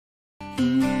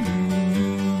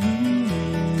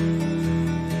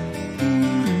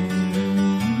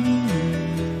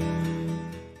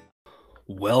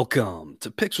Welcome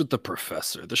to Picks with the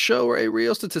Professor, the show where a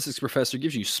real statistics professor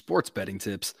gives you sports betting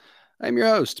tips. I'm your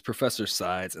host, Professor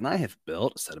Sides, and I have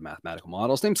built a set of mathematical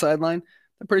models named Sideline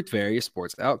that predict various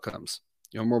sports outcomes.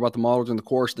 You'll know more about the models in the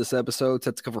course of this episode.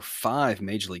 Set to cover 5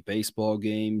 Major League Baseball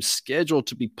games scheduled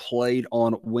to be played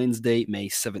on Wednesday, May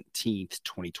 17th,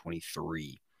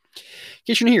 2023. In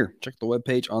case you're new here, check the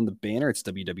webpage on the banner. It's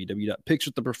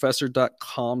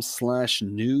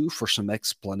www.pickswiththeprofessor.com/new for some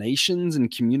explanations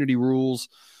and community rules.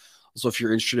 Also, if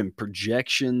you're interested in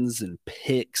projections and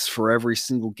picks for every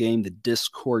single game, the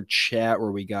Discord chat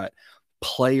where we got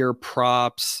player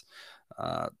props,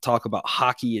 talk about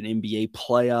hockey and NBA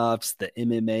playoffs, the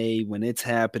MMA when it's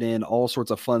happening, all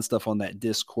sorts of fun stuff on that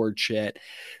Discord chat.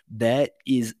 That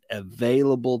is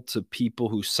available to people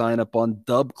who sign up on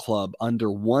Dub Club under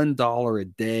 $1 a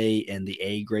day, and the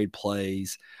A grade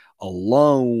plays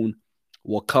alone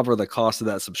will cover the cost of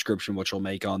that subscription, which we'll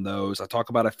make on those. I talk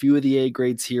about a few of the A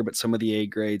grades here, but some of the A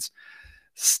grades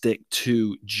stick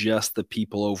to just the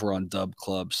people over on Dub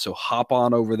Club. So hop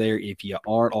on over there. If you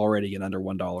aren't already getting under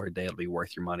 $1 a day, it'll be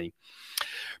worth your money.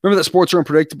 Remember that sports are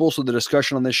unpredictable, so the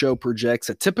discussion on this show projects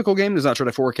a typical game, does not try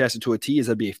to forecast it to a T, as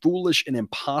that'd be a foolish and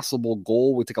impossible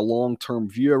goal. We take a long-term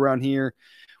view around here.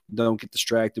 Don't get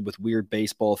distracted with weird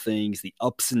baseball things, the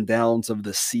ups and downs of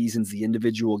the seasons, the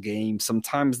individual games.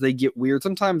 Sometimes they get weird.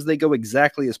 Sometimes they go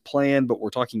exactly as planned, but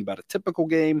we're talking about a typical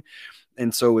game.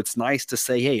 And so it's nice to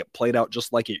say, hey, it played out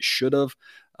just like it should have.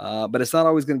 But it's not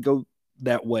always going to go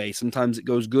that way. Sometimes it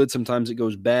goes good. Sometimes it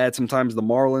goes bad. Sometimes the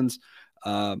Marlins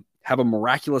have a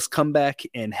miraculous comeback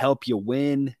and help you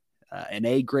win an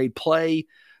A-grade play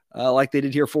like they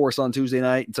did here for us on Tuesday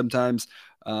night. And sometimes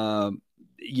the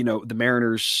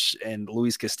Mariners and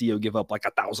Luis Castillo give up like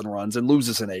 1,000 runs and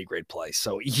loses an A-grade play.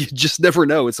 So you just never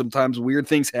know. It's sometimes weird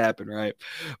things happen, right?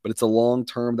 But it's a long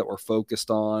term that we're focused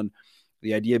on.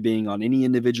 The idea being on any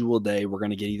individual day, we're going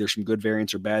to get either some good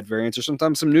variance or bad variance, or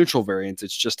sometimes some neutral variance.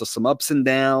 It's just some ups and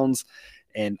downs.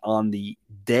 And on the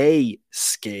day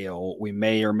scale, we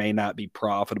may or may not be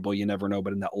profitable. You never know.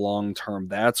 But in that long term,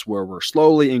 that's where we're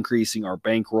slowly increasing our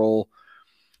bankroll.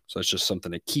 So it's just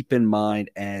something to keep in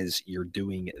mind as you're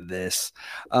doing this.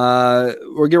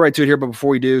 We'll get right to it here, but before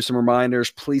we do, some reminders.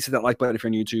 Please hit that like button if you're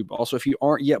on YouTube. Also, if you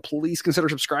aren't yet, please consider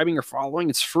subscribing or following.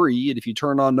 It's free, and if you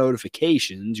turn on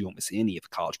notifications, you won't miss any of the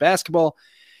college basketball,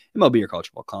 MLB, or college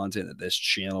football content that this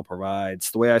channel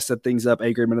provides. The way I set things up,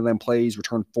 A-grade minute plays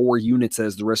return 4 units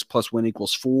as the risk plus win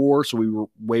equals 4. So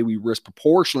we risk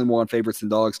proportionally more on favorites than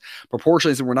dogs.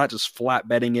 Proportionally, so we're not just flat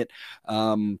betting it.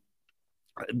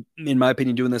 In my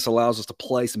opinion, doing this allows us to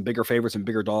play some bigger favorites and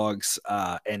bigger dogs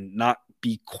and not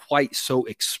be quite so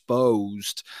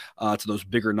exposed to those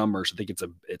bigger numbers. I think it's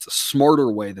a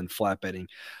smarter way than flat betting,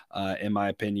 in my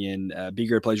opinion. B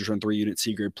grade plays return 3 units,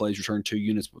 C grade plays return 2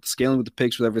 units. With scaling with the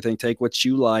picks, with everything, take what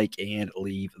you like and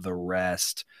leave the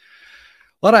rest.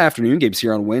 A lot of afternoon games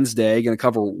here on Wednesday. Going to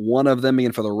cover one of them,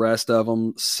 and for the rest of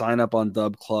them, sign up on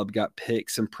Dub Club. Got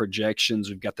picks and projections.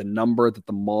 We've got the number that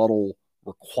the model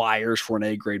requires for an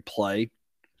A-grade play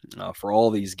for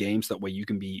all these games. That way you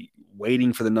can be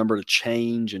waiting for the number to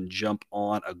change and jump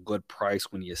on a good price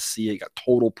when you see it. Got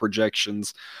total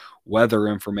projections, weather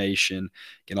information,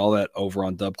 and all that over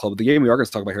on Dub Club. The game we are going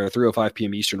to talk about here at 3:05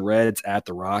 p.m. Eastern, Reds at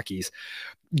the Rockies.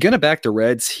 Going to back the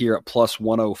Reds here at plus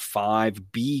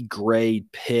 105, B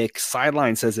grade pick.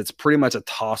 Sideline says it's pretty much a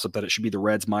toss-up that it should be the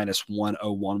Reds minus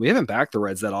 101. We haven't backed the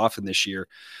Reds that often this year,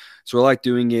 so I like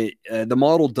doing it. The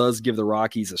model does give the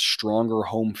Rockies a stronger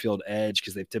home field edge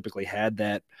because they've typically had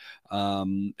that.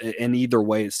 And either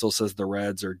way, it still says the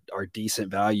Reds are decent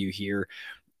value here.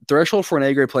 Threshold for an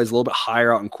A-grade play is a little bit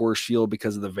higher out in Coors Field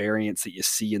because of the variance that you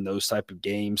see in those type of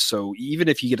games. So even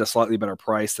if you get a slightly better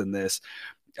price than this,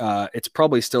 it's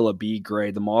probably still a B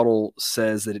grade. The model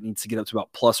says that it needs to get up to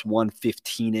about plus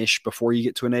 115-ish before you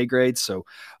get to an A grade. So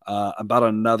about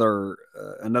another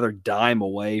dime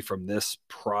away from this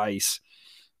price.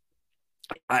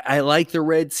 I like the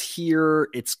Reds here.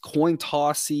 It's coin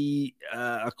tossy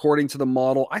according to the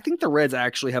model. I think the Reds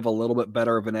actually have a little bit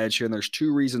better of an edge here, and there's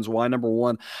 2 reasons why. Number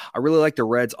one, I really like the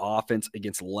Reds offense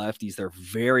against lefties. They're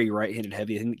very right-handed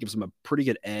heavy. I think it gives them a pretty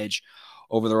good edge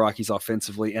over the Rockies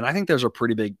offensively. And I think there's a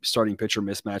pretty big starting pitcher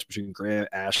mismatch between Graham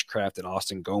Ashcraft and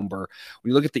Austin Gomber. When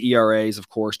you look at the ERAs, of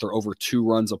course, they're over 2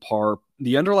 runs apart.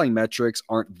 The underlying metrics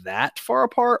aren't that far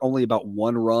apart, only about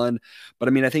 1 run. But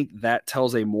I mean, I think that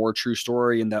tells a more true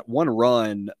story in that 1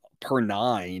 run per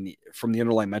 9 from the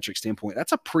underlying metric standpoint,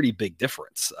 that's a pretty big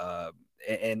difference.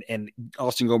 And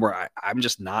Austin Gomber, I'm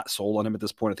just not sold on him at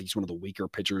this point. I think he's one of the weaker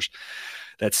pitchers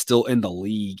that's still in the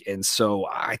league. And so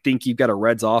I think you've got a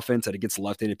Reds offense that against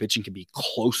left-handed pitching can be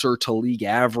closer to league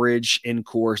average in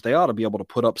course. They ought to be able to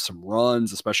put up some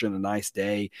runs, especially on a nice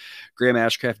day. Graham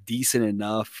Ashcraft, decent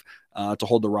enough to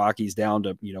hold the Rockies down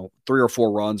to, 3 or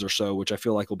 4 runs or so, which I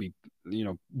feel like will be,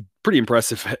 pretty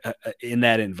impressive in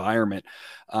that environment.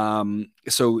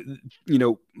 So,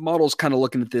 models kind of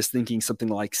looking at this thinking something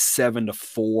like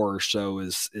 7-4 or so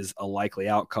is a likely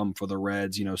outcome for the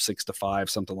Reds, 6-5,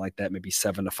 something like that, maybe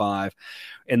 7-5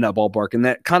 in that ballpark. And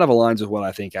that kind of aligns with what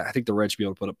I think. I think the Reds should be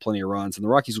able to put up plenty of runs, and the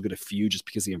Rockies will get a few just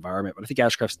because of the environment, but I think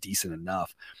Ashcraft's decent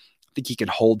enough. I think he can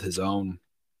hold his own.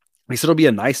 He said it'll be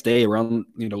a nice day around,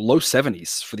 low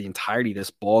 70s for the entirety of this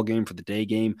ball game, for the day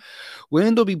game.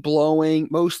 Wind will be blowing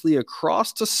mostly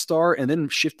across to start and then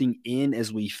shifting in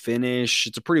as we finish.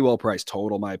 It's a pretty well-priced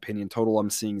total, in my opinion. Total I'm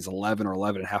seeing is 11 or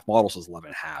 11.5. Models is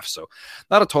 11.5. So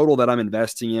not a total that I'm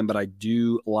investing in, but I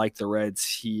do like the Reds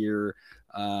here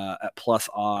at plus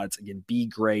odds. Again, B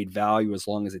grade value as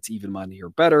long as it's even money or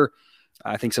better.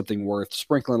 I think something worth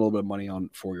sprinkling a little bit of money on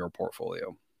for your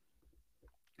portfolio.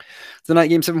 The night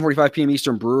game, 7:45 p.m.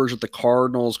 Eastern, Brewers with the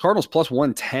Cardinals. Cardinals plus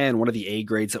 110, one of the A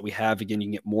grades that we have. Again, you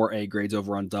can get more A grades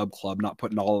over on Dub Club. Not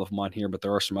putting all of them on here, but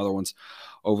there are some other ones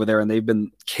over there, and they've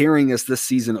been carrying us this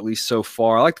season, at least so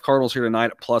far. I like the Cardinals here tonight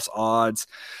at plus odds.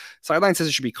 Sideline says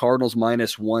it should be Cardinals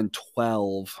minus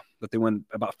 112, that they win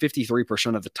about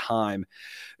 53% of the time,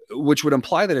 which would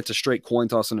imply that it's a straight coin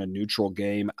toss in a neutral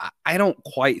game. I don't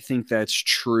quite think that's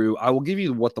true. I will give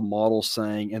you what the model's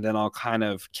saying, and then I'll kind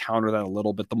of counter that a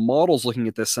little bit. The model's looking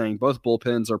at this saying both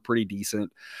bullpens are pretty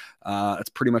decent. It's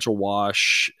pretty much a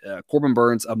wash. Corbin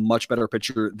Burns, a much better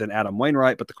pitcher than Adam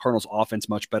Wainwright, but the Cardinals' offense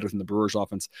much better than the Brewers'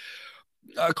 offense.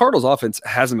 Cardinals offense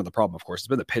hasn't been the problem, of course. It's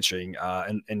been the pitching.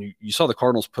 And you saw the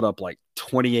Cardinals put up like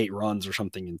 28 runs or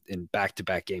something in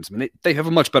back-to-back games. I mean, they have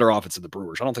a much better offense than the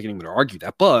Brewers. I don't think anyone would argue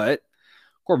that, but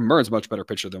Corbin Burns is a much better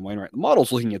pitcher than Wainwright. The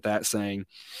model's looking at that saying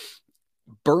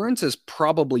Burns is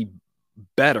probably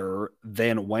better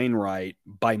than Wainwright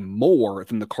by more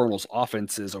than the Cardinals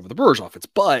offense is over the Brewers offense,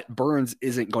 but Burns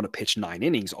isn't going to pitch 9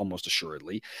 innings almost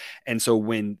assuredly. And so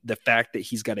when the fact that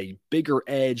he's got a bigger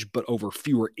edge, but over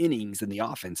fewer innings than the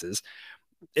offenses,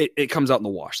 it comes out in the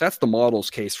wash. That's the model's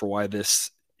case for why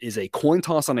this is a coin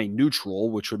toss on a neutral,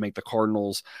 which would make the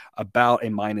Cardinals about a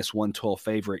minus 112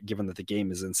 favorite, given that the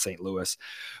game is in St. Louis.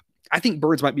 I think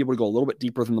Burns might be able to go a little bit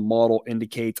deeper than the model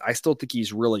indicates. I still think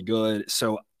he's really good.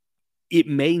 So it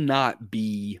may not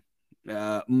be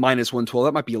minus 112.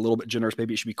 That might be a little bit generous.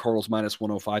 Maybe it should be Cardinals minus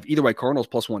 105. Either way, Cardinals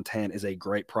plus 110 is a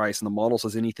great price. And the model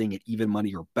says anything at even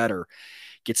money or better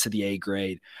gets to the A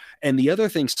grade. And the other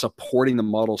thing supporting the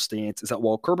model stance is that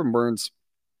while Corbin Burns,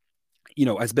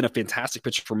 has been a fantastic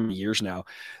pitcher for many years now,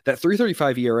 that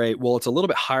 3.35 ERA, well, it's a little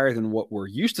bit higher than what we're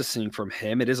used to seeing from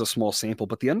him. It is a small sample,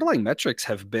 but the underlying metrics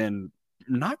have been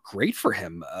not great for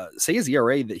him. Say his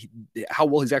ERA, how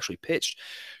well he's actually pitched,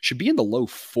 should be in the low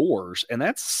 4s, and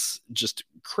that's just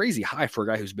crazy high for a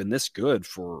guy who's been this good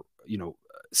for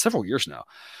several years now.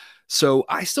 So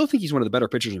I still think he's one of the better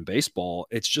pitchers in baseball.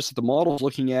 It's just that the model's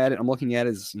looking at it. I'm looking at it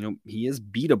as he is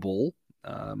beatable.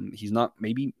 He's not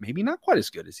maybe not quite as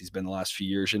good as he's been the last few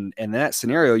years. And in that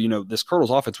scenario, this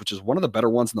Cardinals offense, which is one of the better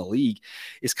ones in the league,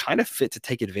 is kind of fit to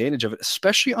take advantage of it,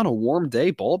 especially on a warm day.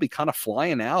 Ball be kind of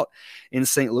flying out in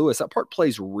St. Louis. That part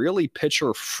plays really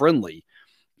pitcher friendly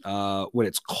when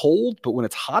it's cold, but when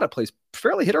it's hot, it plays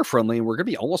fairly hitter friendly. And we're going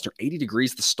to be almost 80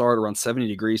 degrees to start, around 70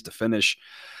 degrees to finish.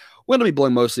 Wind will be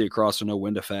blowing mostly across, so no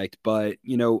wind effect. But,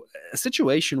 a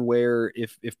situation where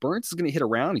if Burns is going to hit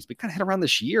around, he's been kind of hit around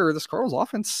this year, this Cardinals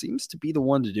offense seems to be the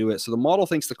one to do it. So the model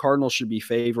thinks the Cardinals should be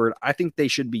favored. I think they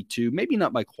should be too, maybe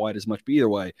not by quite as much, but either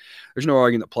way, there's no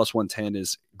arguing that plus 110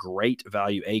 is great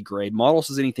value, A grade. Model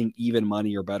says anything even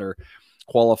money or better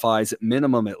qualifies at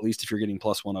minimum. At least if you're getting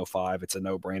plus 105, it's a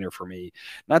no-brainer for me.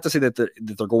 Not to say that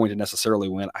they're going to necessarily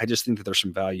win. I just think that there's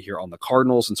some value here on the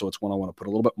Cardinals, and so it's one I want to put a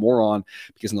little bit more on,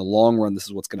 because in the long run, this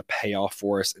is what's going to pay off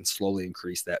for us and slowly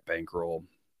increase that bankroll.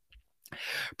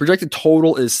 Projected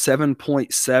total is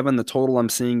 7.7. The total I'm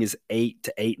seeing is 8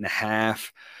 to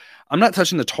 8.5. I'm not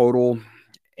touching the total.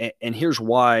 And here's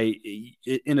why.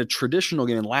 In a traditional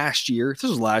game last year, this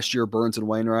was last year, Burns and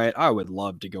Wainwright, I would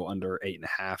love to go under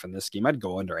 8.5 in this game. I'd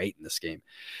go under 8 in this game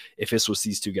if this was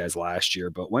these two guys last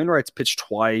year. But Wainwright's pitched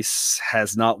twice,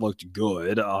 has not looked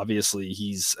good. Obviously,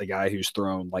 he's a guy who's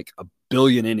thrown like a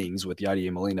billion innings with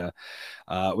Yadier Molina.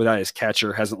 Without his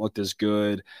catcher, hasn't looked as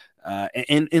good.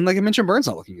 And like I mentioned, Burns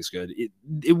not looking as good.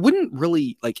 It wouldn't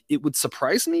really, like, it would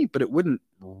surprise me, but it wouldn't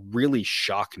really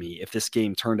shock me if this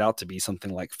game turned out to be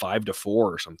something like 5-4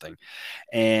 or something.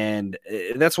 And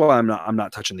that's why I'm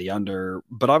not touching the under.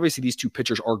 But obviously, these two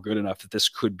pitchers are good enough that this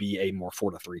could be a more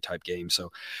 4-3 type game.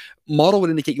 So model would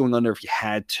indicate going under if you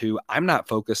had to. I'm not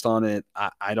focused on it.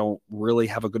 I don't really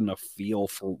have a good enough feel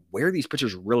for where these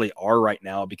pitchers really are right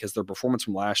now because their performance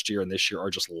from last year and this year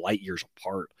are just light years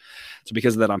apart. So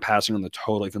because of that, I'm passing on the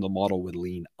total, even the model would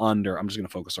lean under. I'm just going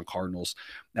to focus on Cardinals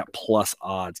at plus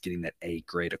odds, getting that A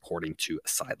grade according to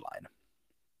Sideline.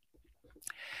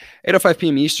 8:05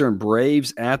 p.m. Eastern,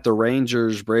 Braves at the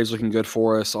Rangers. Braves looking good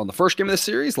for us on the first game of the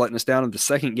series, letting us down in the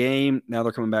second game. Now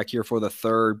they're coming back here for the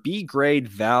third. B grade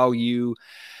value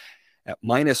at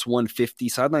minus 150.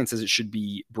 Sideline says it should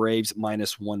be Braves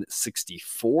minus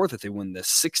 164, that they win the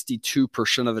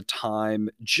 62% of the time.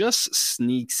 Just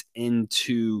sneaks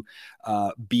into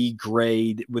B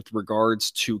grade with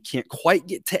regards to can't quite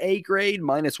get to A grade.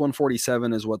 Minus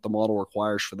 147 is what the model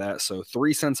requires for that. So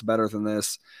 3 cents better than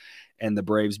this, and the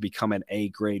Braves become an A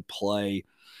grade play.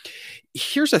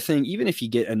 Here's the thing, even if you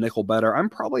get a nickel better,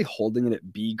 I'm probably holding it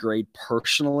at B grade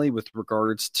personally with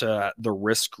regards to the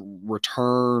risk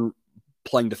return,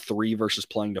 playing to 3 versus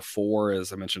playing to 4,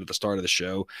 as I mentioned at the start of the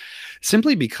show,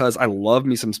 simply because I love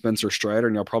me some Spencer Strider,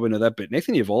 and y'all probably know that, but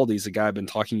Nathan Eovaldi is a guy I've been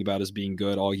talking about as being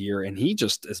good all year, and he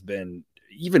just has been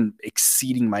even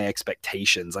exceeding my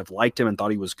expectations. I've liked him and thought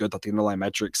he was good, thought the underlying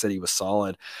metrics said he was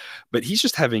solid, but he's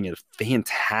just having a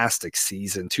fantastic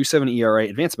season. 2.70 ERA,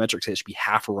 advanced metrics say it should be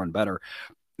half a run better.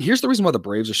 Here's the reason why the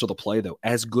Braves are still to play, though.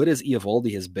 As good as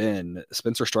Eovaldi has been,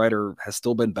 Spencer Strider has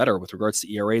still been better with regards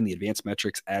to ERA and the advanced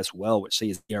metrics as well, which say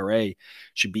his ERA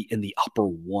should be in the upper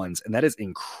ones. And that is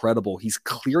incredible. He's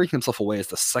clearing himself away as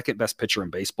the second best pitcher in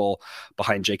baseball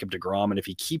behind Jacob deGrom. And if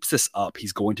he keeps this up,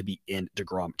 he's going to be in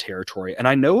deGrom territory. And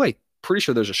I know pretty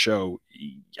sure there's a show,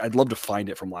 I'd love to find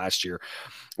it, from last year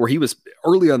where he was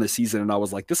early on the season, and I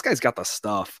was like, this guy's got the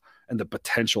stuff and the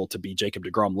potential to be Jacob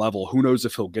deGrom level. Who knows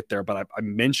if he'll get there, but I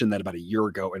mentioned that about a year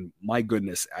ago, and my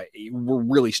goodness, we're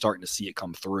really starting to see it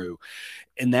come through.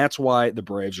 And that's why the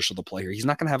Braves are still the player. He's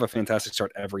not going to have a fantastic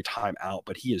start every time out,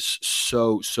 but he is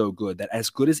so good that as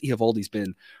good as Eovaldi's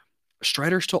been,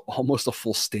 Strider's still almost a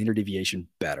full standard deviation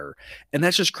better. And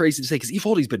that's just crazy to say because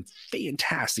Eovaldi's been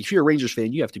fantastic. If you're a Rangers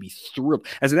fan, you have to be thrilled.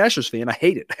 As an Astros fan, I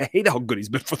hate it. I hate how good he's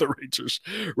been for the Rangers,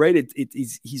 right?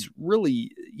 He's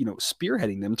really,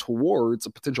 spearheading them towards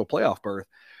a potential playoff berth.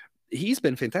 He's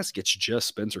been fantastic. It's just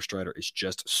Spencer Strider is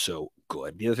just so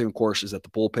good. The other thing, of course, is that the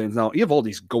bullpens. Now,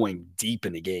 Eovaldi's going deep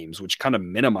into games, which kind of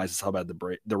minimizes how bad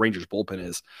the Rangers bullpen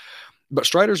is. But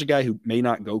Strider's a guy who may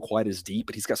not go quite as deep,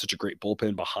 but he's got such a great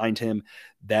bullpen behind him.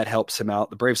 That helps him out.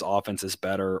 The Braves' offense is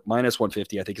better. Minus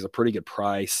 150, I think, is a pretty good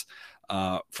price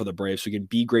for the Braves. So you get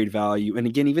B grade value. And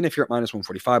again, even if you're at minus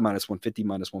 145, minus 150,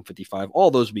 minus 155,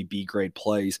 all those would be B grade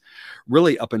plays,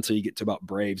 really up until you get to about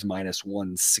Braves minus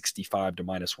 165 to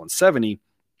minus 170.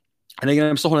 And again,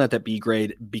 I'm still holding at that B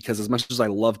grade because as much as I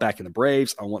love backing the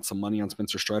Braves, I want some money on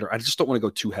Spencer Strider. I just don't want to go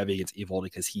too heavy against Eovaldi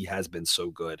because he has been so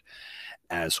good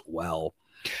as well.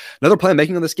 Another play I'm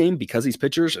making on this game because these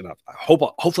pitchers, and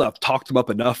hopefully I've talked them up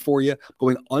enough for you,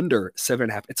 going under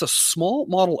 7.5. It's a small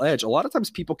model edge. A lot of times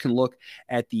people can look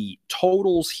at the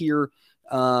totals here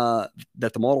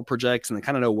that the model projects, and they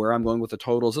kind of know where I'm going with the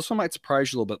totals. This one might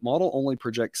surprise you a little bit. Model only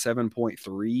projects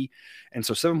 7.3, and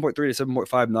so 7.3 to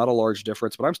 7.5, not a large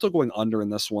difference, but I'm still going under in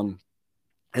this one.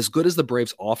 As good as the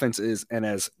Braves offense is and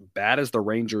as bad as the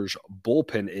Rangers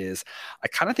bullpen is, I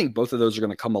kind of think both of those are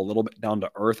going to come a little bit down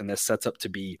to earth, and this sets up to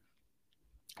be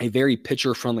a very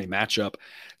pitcher-friendly matchup.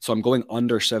 So I'm going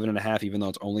under 7.5, even though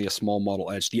it's only a small model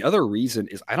edge. The other reason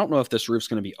is I don't know if this roof's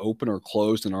going to be open or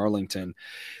closed in Arlington.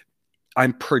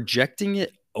 I'm projecting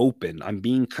it open. I'm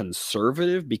being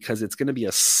conservative because it's going to be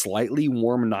a slightly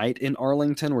warm night in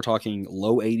Arlington. We're talking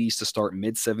low 80s to start,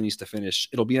 mid 70s to finish.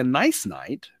 It'll be a nice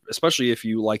night, especially if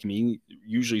you, like me,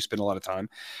 usually spend a lot of time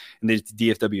in the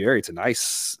DFW area. It's a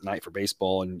nice night for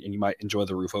baseball, and you might enjoy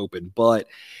the roof open. But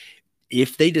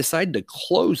if they decide to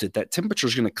close it, that temperature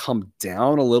is going to come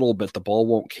down a little bit. The ball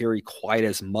won't carry quite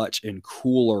as much in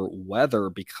cooler weather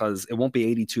because it won't be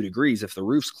 82 degrees if the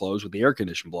roof's closed with the air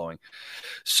conditioning blowing.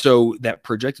 So that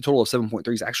projected total of 7.3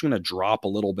 is actually going to drop a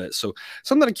little bit. So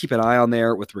something to keep an eye on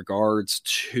there with regards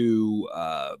to,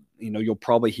 you'll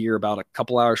probably hear about a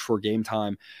couple hours before game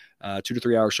time. 2 to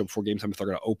 3 hours show before game time if they're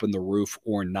going to open the roof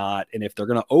or not. And if they're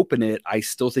going to open it, I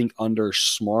still think under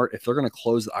smart. If they're going to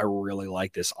close it, I really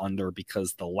like this under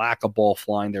because the lack of ball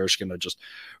flying there is going to just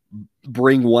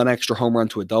bring one extra home run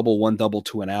to a double, one double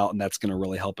to an out, and that's going to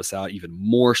really help us out even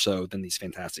more so than these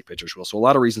fantastic pitchers will. So a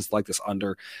lot of reasons to like this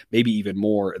under, maybe even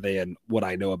more than what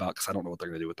I know about because I don't know what they're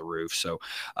going to do with the roof. So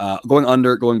going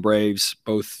under, going Braves,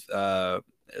 both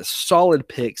solid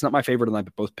picks. Not my favorite tonight,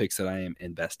 but both picks that I am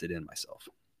invested in myself.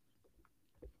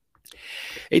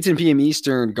 8:10 p.m.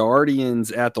 Eastern,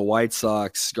 Guardians at the White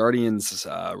Sox. Guardians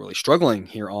really struggling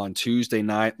here on Tuesday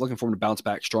night. Looking for them to bounce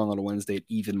back strong on a Wednesday at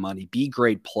even money.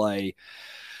 B-grade play.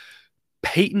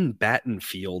 Peyton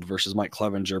Battenfield versus Mike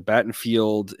Clevenger.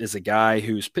 Battenfield is a guy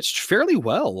who's pitched fairly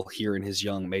well here in his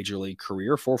young major league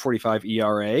career. 4.45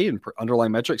 ERA and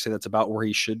underlying metrics say that's about where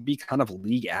he should be, kind of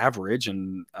league average.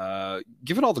 And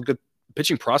given all the good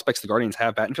pitching prospects the Guardians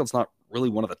have, Battenfield's not really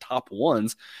one of the top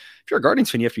ones. If you're a Guardians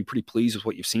fan, you have to be pretty pleased with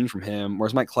what you've seen from him.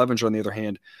 Whereas Mike Clevenger, on the other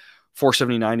hand,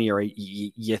 4.79 ERA,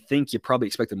 you think you probably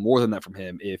expected more than that from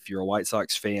him if you're a White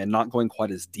Sox fan, not going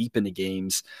quite as deep into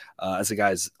games as a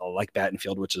guys like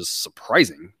Battenfield, which is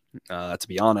surprising, to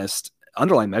be honest.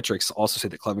 Underlying metrics also say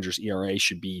that Clevenger's ERA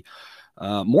should be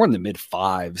more in the mid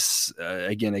fives.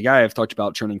 Again, a guy I've talked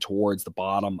about trending towards the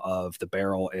bottom of the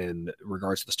barrel in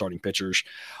regards to the starting pitchers.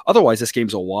 Otherwise, this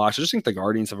game's a wash. I just think the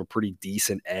Guardians have a pretty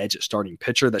decent edge at starting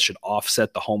pitcher that should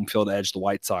offset the home field edge the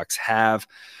White Sox have.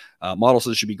 Model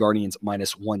says it should be Guardians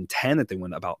minus 110, that they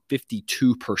win about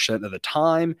 52% of the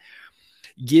time.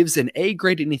 Gives an A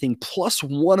grade anything plus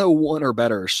 101 or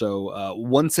better. So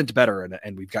 1 cent better,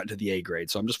 and we've gotten to the A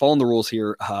grade. So I'm just following the rules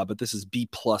here, but this is B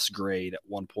plus grade at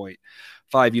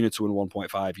 1.5 units to win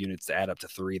 1.5 units to add up to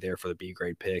 3 there for the B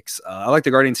grade picks. I like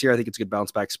the Guardians here. I think it's a good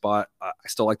bounce back spot. I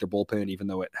still like their bullpen, even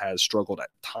though it has struggled at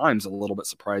times a little bit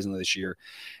surprisingly this year.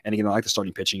 And again, I like the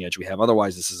starting pitching edge we have.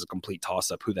 Otherwise, this is a complete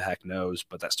toss-up. Who the heck knows?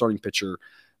 But that starting pitcher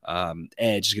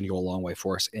edge is going to go a long way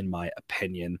for us, in my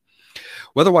opinion.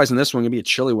 Weather-wise in this one, going to be a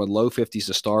chilly one. Low 50s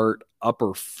to start,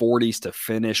 upper 40s to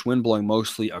finish. Wind blowing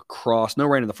mostly across. No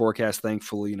rain in the forecast,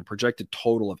 thankfully, and a projected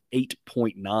total of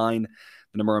 8.9.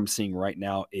 The number I'm seeing right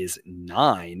now is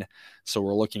 9. So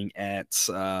we're looking at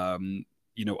a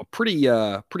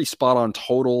pretty spot-on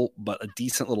total, but a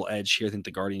decent little edge here. I think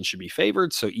the Guardians should be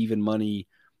favored, so even money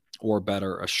or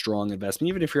better, a strong investment.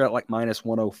 Even if you're at like minus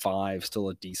 105, still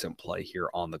a decent play here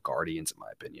on the Guardians, in my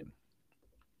opinion.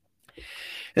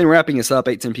 And wrapping us up,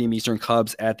 8:10 p.m. Eastern,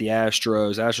 Cubs at the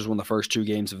Astros. Astros won the first 2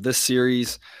 games of this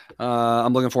series.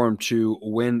 I'm looking for them to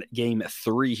win game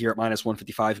 3 here at minus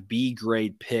 155. B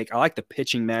grade pick. I like the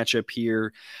pitching matchup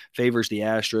here. Favors the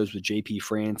Astros with JP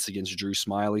France against Drew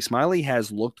Smyly. Smyly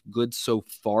has looked good so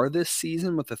far this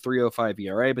season with the 3.05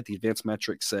 ERA, but the advanced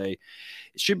metrics say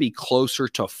it should be closer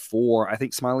to 4. I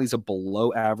think Smiley's a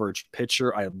below average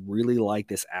pitcher. I really like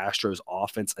this Astros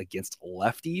offense against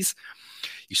lefties.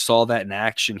 You saw that in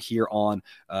action here on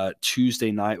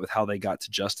Tuesday night with how they got to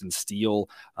Justin Steele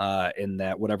in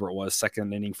that, whatever it was,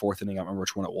 second inning, fourth inning, I don't remember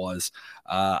which one it was.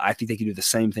 I think they can do the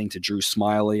same thing to Drew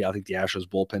Smyly. I think the Astros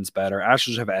bullpen's better.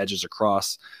 Astros have edges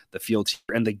across the field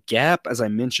here. And the gap, as I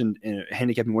mentioned in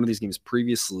handicapping one of these games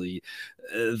previously,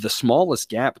 the smallest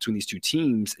gap between these two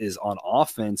teams is on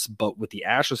offense, but with the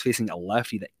Astros facing a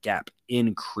lefty, that gap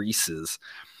increases.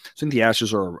 So I think the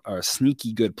Astros are a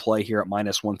sneaky good play here at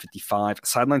minus 155.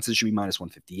 Sidelines, it should be minus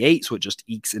 158, so it just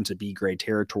ekes into B-grade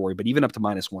territory. But even up to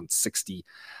minus 160,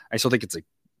 I still think it's a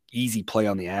easy play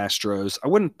on the Astros. I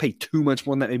wouldn't pay too much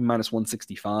more than that, maybe minus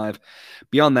 165.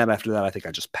 Beyond that, after that, I think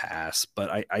I just pass.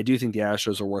 But I do think the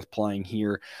Astros are worth playing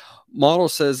here. Model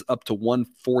says up to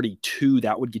 142.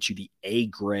 That would get you the A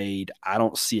grade. I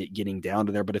don't see it getting down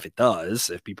to there, but if it does,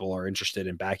 if people are interested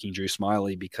in backing Drew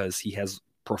Smyly because he has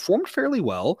performed fairly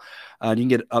well, you can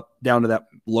get up down to that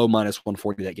low minus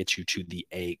 140. That gets you to the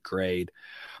A grade.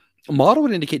 Model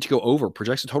would indicate to go over,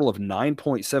 projects a total of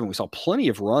 9.7. We saw plenty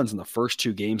of runs in the first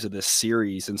 2 games of this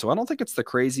series, and so I don't think it's the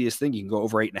craziest thing. You can go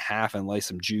over 8.5 and lay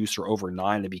some juice, or over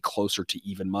 9 to be closer to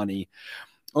even money.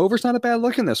 Over's not a bad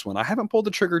look in this one. I haven't pulled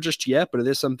the trigger just yet, but it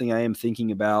is something I am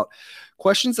thinking about.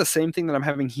 Question's the same thing that I'm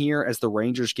having here as the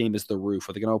Rangers game is the roof.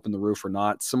 Are they going to open the roof or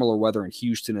not? Similar weather in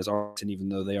Houston as Arlington, even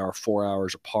though they are 4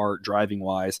 hours apart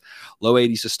driving-wise. Low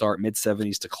 80s to start,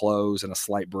 mid-70s to close, and a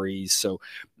slight breeze. So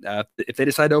if they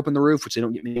decide to open the roof, which they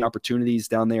don't get many opportunities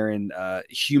down there in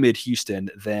humid Houston,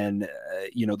 then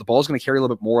the ball's going to carry a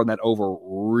little bit more, and that over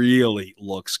really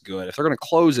looks good. If they're going to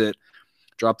close it,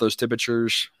 drop those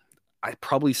temperatures, I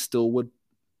probably still would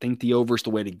think the over is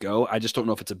the way to go. I just don't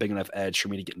know if it's a big enough edge for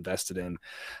me to get invested in,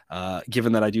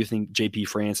 given that I do think JP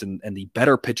France and the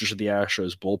better pitchers of the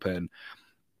Astros bullpen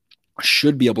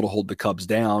should be able to hold the Cubs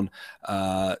down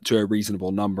to a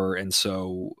reasonable number. And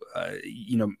so,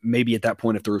 maybe at that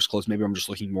point, if there was close, maybe I'm just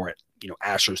looking more at,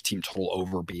 Astros team total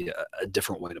over be a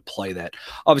different way to play that.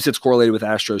 Obviously, it's correlated with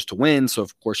Astros to win. So,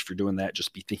 of course, if you're doing that,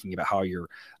 just be thinking about how you're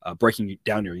breaking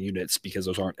down your units, because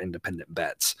those aren't independent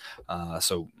bets.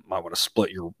 So, might want to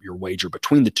split your wager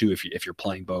between the two if you're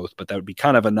playing both. But that would be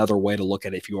kind of another way to look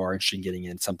at it if you are interested in getting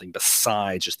in something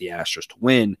besides just the Astros to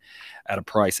win at a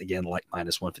price, again, like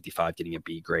 -155, getting a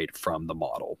B grade from the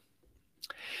model.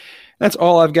 That's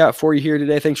all I've got for you here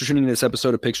today. Thanks for tuning in to this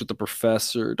episode of Picks with the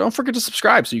Professor. Don't forget to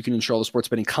subscribe so you can ensure all the sports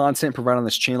betting content provided on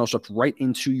this channel is right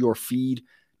into your feed.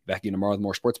 Back again tomorrow with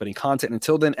more sports betting content. And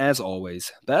until then, as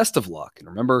always, best of luck. And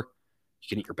remember, you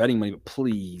can eat your betting money, but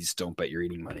please don't bet your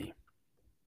eating money.